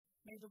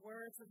May the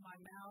words of my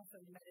mouth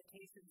and the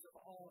meditations of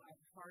all our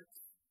hearts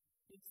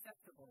be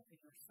acceptable in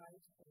your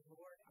sight, O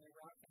Lord, our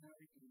rock and our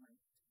redeemer.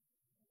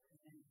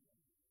 Amen.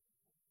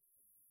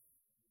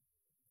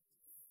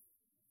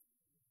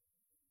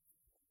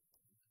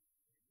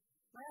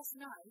 Last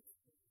night,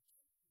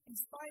 in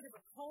spite of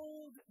a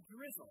cold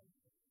drizzle,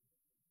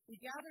 we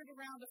gathered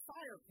around a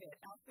fire pit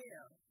out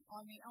there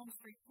on the Elm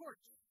Street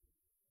porch.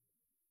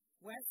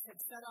 Wes had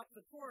set up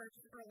the porch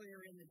earlier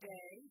in the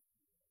day.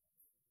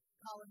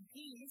 Colin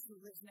Pease, who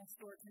lives next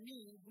door to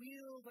me,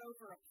 wheeled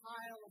over a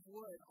pile of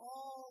wood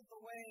all the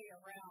way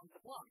around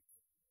the block.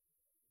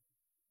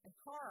 And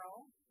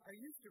Carl, our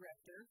youth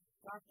director,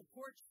 got the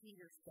porch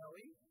heaters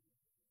going.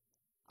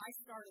 I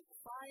started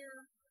the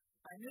fire.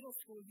 Our middle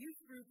school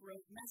youth group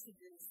wrote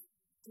messages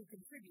to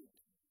contribute.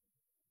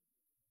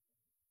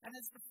 And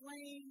as the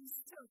flames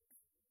took,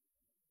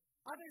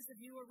 others of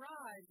you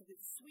arrived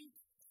with sweet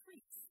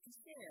treats to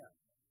share,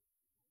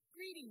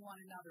 greeting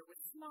one another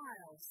with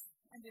smiles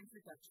and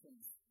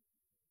introductions.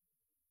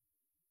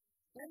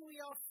 Then we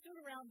all stood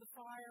around the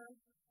fire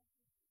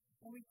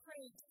and we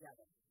prayed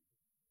together.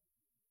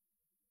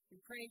 We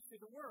prayed for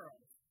the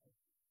world,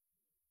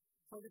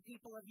 for the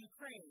people of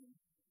Ukraine,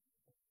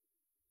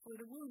 for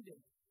the wounded,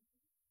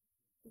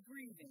 the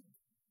grieving,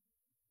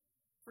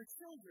 for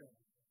children,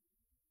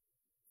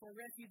 for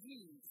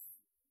refugees,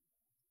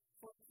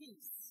 for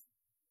peace,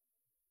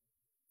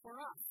 for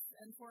us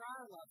and for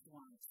our loved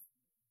ones,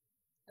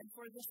 and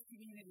for this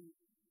community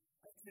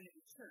of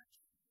Trinity Church.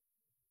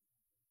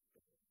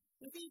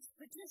 With each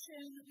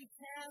petition, we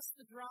cast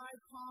the dry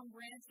palm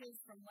branches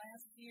from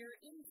last year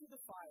into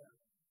the fire,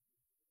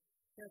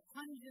 their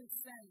pungent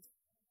scent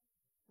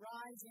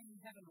rising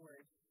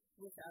heavenward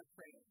with our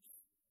prayers.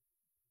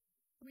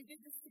 We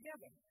did this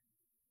together.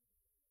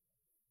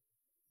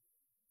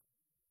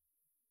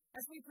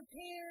 As we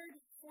prepared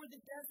for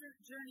the desert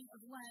journey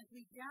of Lent,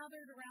 we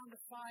gathered around a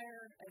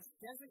fire as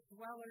desert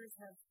dwellers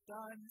have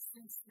done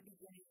since the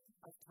beginning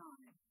of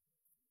time.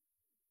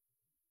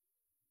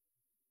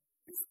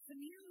 This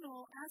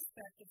communal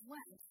aspect of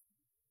Lent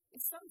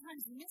is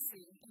sometimes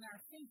missing in our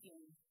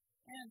thinking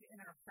and in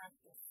our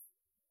practice.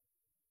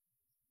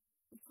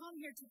 We come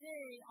here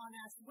today on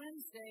Ash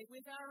Wednesday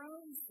with our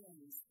own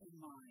sins in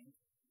mind.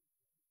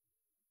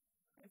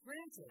 And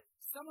granted,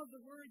 some of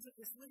the words of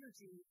this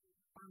liturgy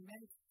are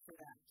meant for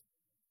that.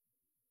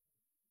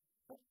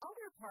 But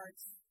other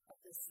parts of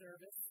this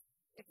service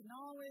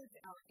acknowledge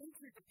our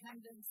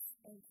interdependence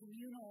and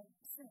communal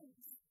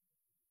sins.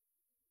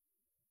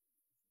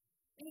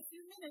 In a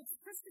few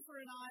minutes, Christopher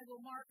and I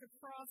will mark a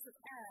cross of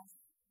ash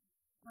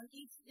on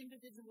each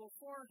individual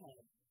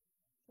forehead,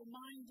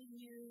 reminding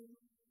you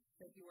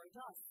that you are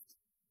dust.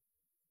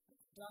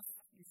 Dust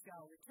you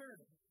shall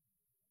return.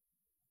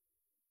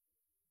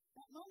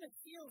 That moment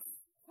feels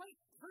quite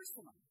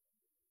personal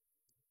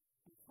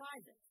and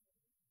private,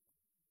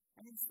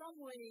 and in some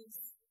ways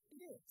it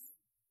is.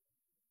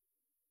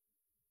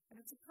 And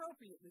it's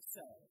appropriately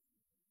so.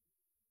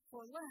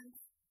 For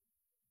Lent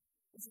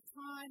is a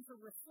time for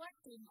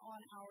reflecting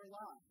on our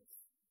lives,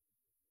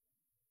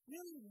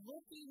 really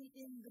looking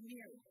in the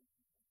mirror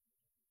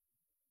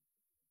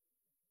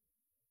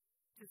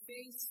to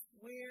face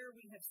where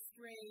we have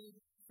strayed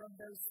from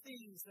those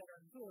things that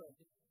are good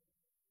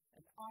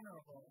and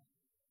honorable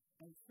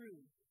and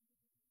true.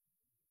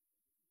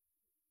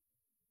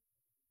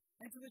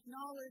 And to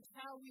acknowledge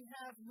how we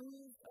have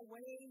moved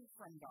away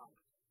from God,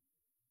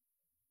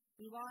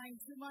 relying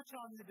too much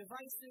on the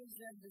devices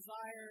and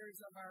desires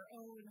of our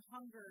own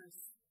hungers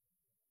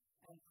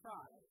and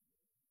pride.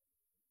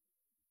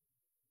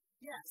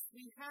 Yes,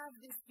 we have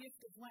this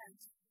gift of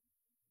Lent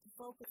to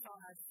focus on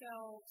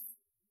ourselves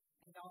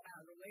and on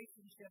our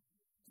relationship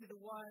to the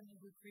one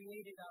who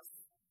created us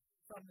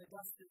from the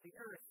dust of the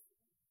earth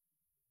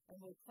and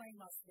will claim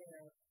us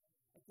there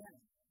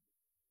again.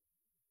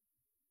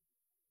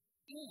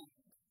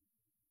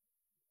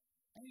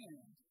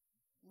 And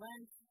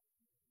Lent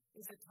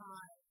is a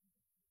time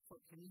for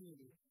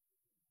community.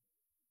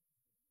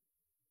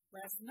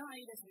 Last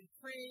night, as we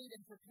prayed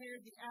and prepared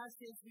the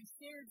ashes, we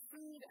shared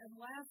food and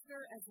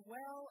laughter as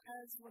well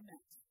as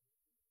lament.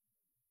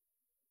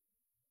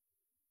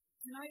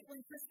 Tonight,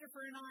 when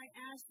Christopher and I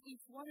ask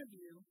each one of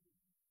you,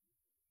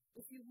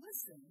 if you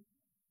listen,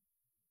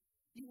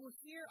 you will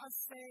hear us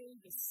say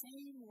the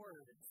same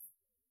words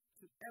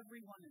to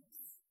everyone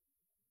else.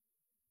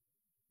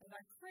 And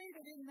I pray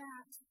that in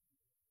that,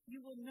 you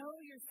will know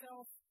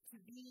yourself to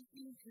be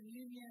in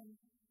communion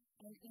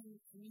and in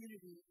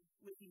community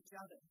with each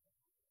other.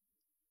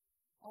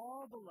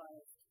 All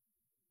beloved,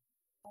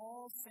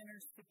 all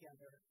sinners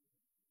together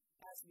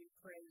as we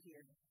pray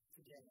here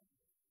today.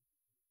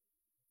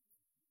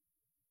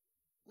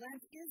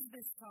 Lent is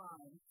this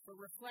time for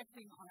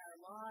reflecting on our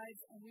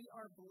lives, and we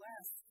are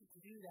blessed to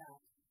do that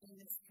in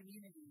this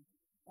community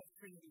of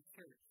Trinity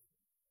Church.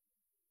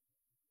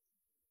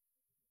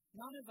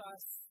 None of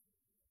us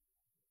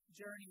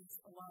journeys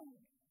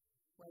alone,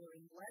 whether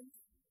in Lent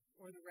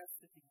or the rest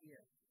of the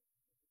year.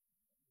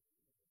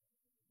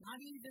 Not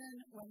even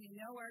when we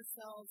know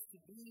ourselves to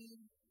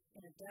be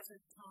in a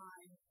desert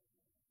time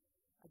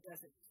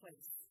desert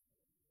place.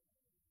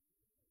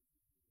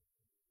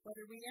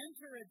 Whether we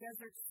enter a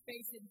desert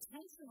space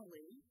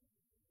intentionally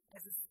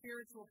as a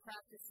spiritual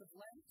practice of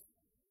Lent,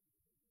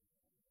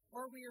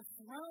 or we are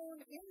thrown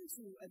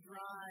into a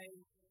dry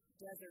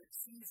desert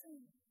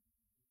season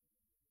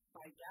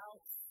by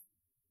doubt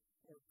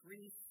or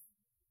grief,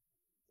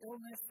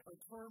 illness or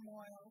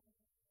turmoil,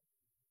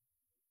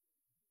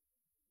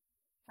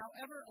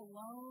 however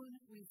alone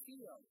we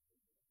feel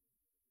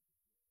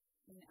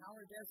in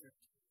our desert,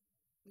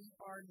 we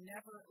are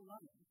never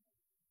alone.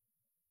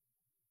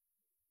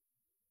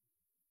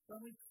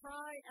 When we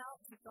cry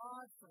out to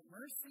God for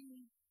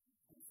mercy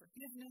and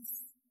forgiveness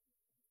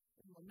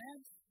and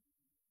lament,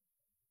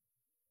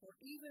 or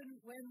even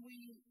when we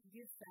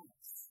give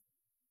thanks,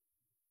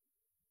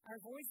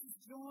 our voices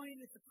join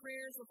with the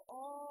prayers of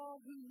all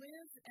who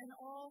live and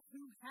all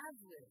who have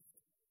lived.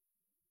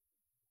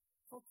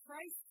 For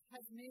Christ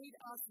has made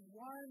us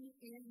one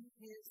in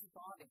his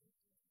body,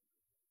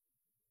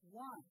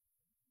 one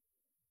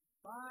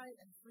by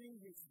and through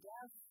his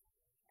death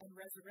and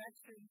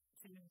resurrection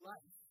to new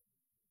life.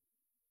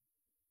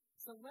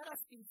 So let us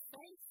be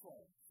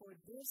thankful for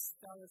this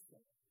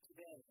fellowship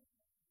today,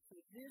 for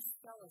this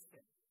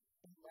fellowship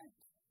in Lent.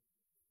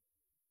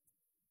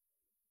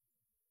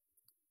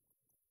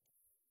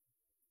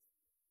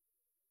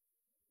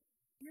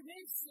 You may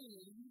have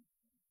seen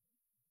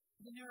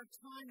in the New York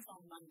Times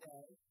on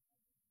Monday,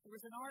 there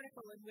was an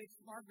article in which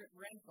Margaret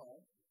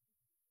Renkl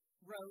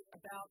wrote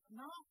about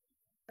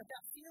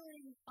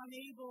feeling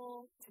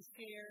unable to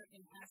share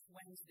in Ash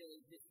Wednesday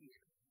this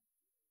year.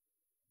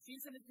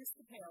 She's an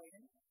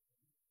Episcopalian,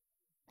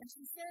 and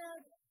she said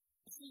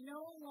she no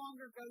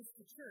longer goes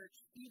to church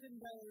even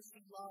though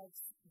she loves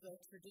the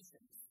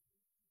traditions.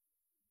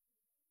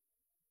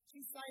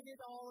 She cited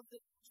all of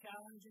the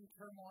challenge and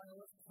turmoil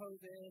of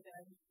COVID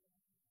and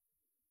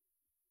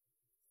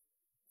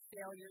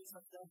failures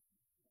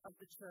of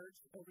the church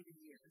over the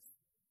years.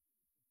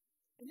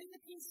 And in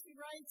the piece she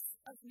writes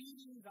of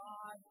meeting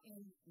God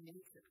in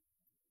nature,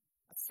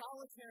 a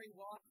solitary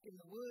walk in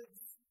the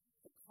woods,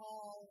 the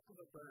call of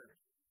a bird.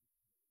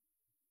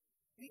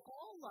 We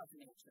all love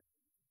nature,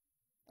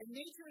 and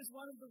nature is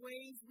one of the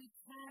ways we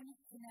can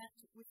connect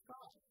with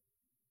God.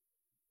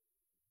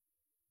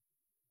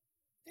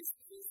 This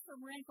piece from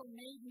Renkl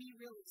made me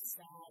really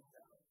sad,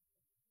 though,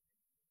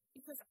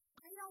 because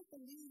I don't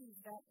believe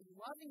that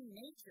loving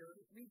nature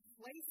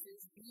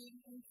replaces being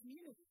in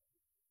community.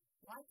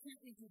 Why can't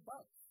we do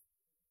both?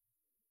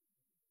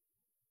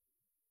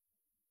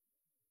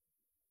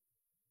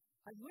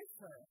 I'm with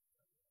her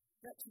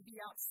that to be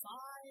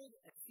outside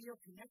and feel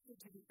connected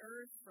to the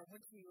earth from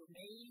which we were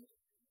made,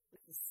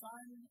 with the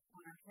sun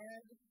on our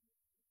head,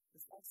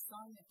 that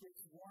sun that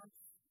gives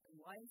warmth and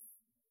life,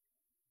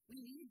 we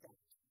need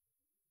that.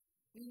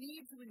 We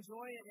need to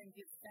enjoy it and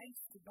give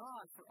thanks to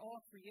God for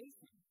all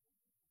creation.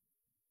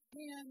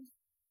 And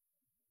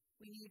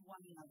we need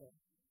one another.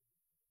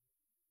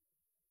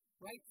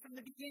 Right from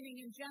the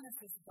beginning in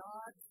Genesis,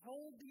 God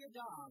told the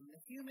Adam,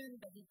 the human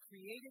that he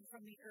created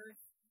from the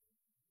earth,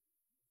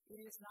 it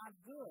is not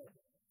good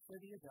for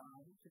the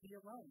Adam to be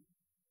alone.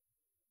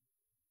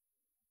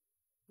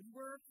 We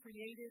were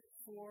created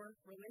for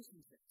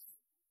relationships.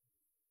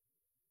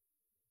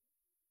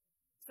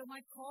 So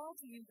my call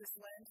to you this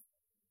Lent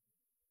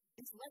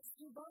is let's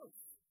do both.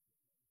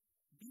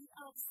 Be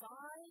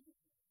outside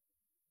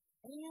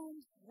and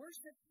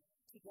worship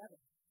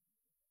together.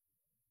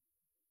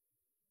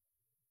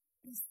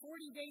 These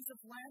 40 days of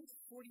Lent,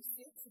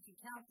 46 if you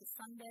count the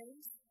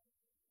Sundays,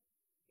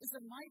 is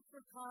a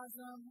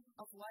microcosm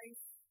of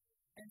life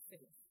and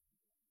faith.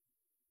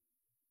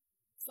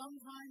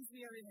 Sometimes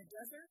we are in a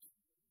desert,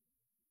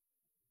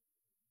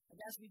 and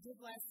as we did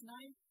last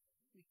night,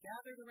 we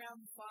gathered around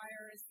the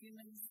fire as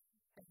humans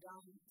have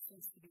done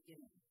since the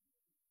beginning.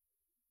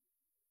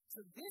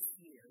 So this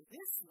year,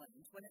 this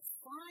Lent, when it's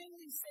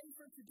finally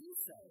safer to do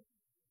so,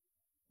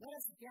 let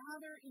us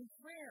gather in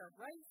prayer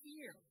right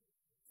here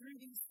through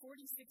these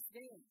 46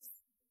 days.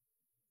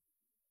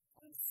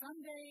 On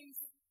Sundays,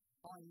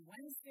 on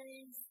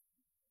Wednesdays,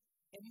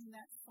 and in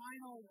that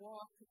final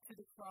walk to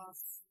the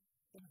cross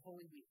in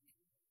Holy Week.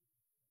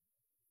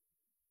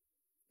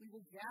 We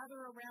will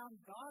gather around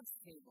God's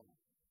table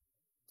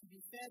to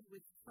be fed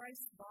with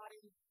Christ's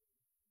body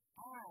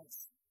as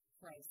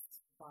Christ's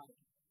body.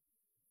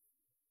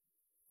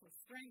 For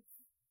strength,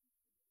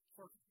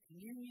 for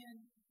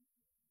communion,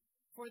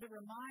 for the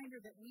reminder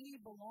that we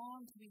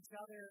belong to each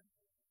other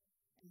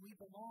and we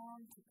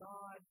belong to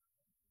God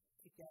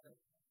together.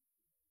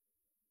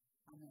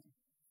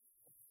 Amen.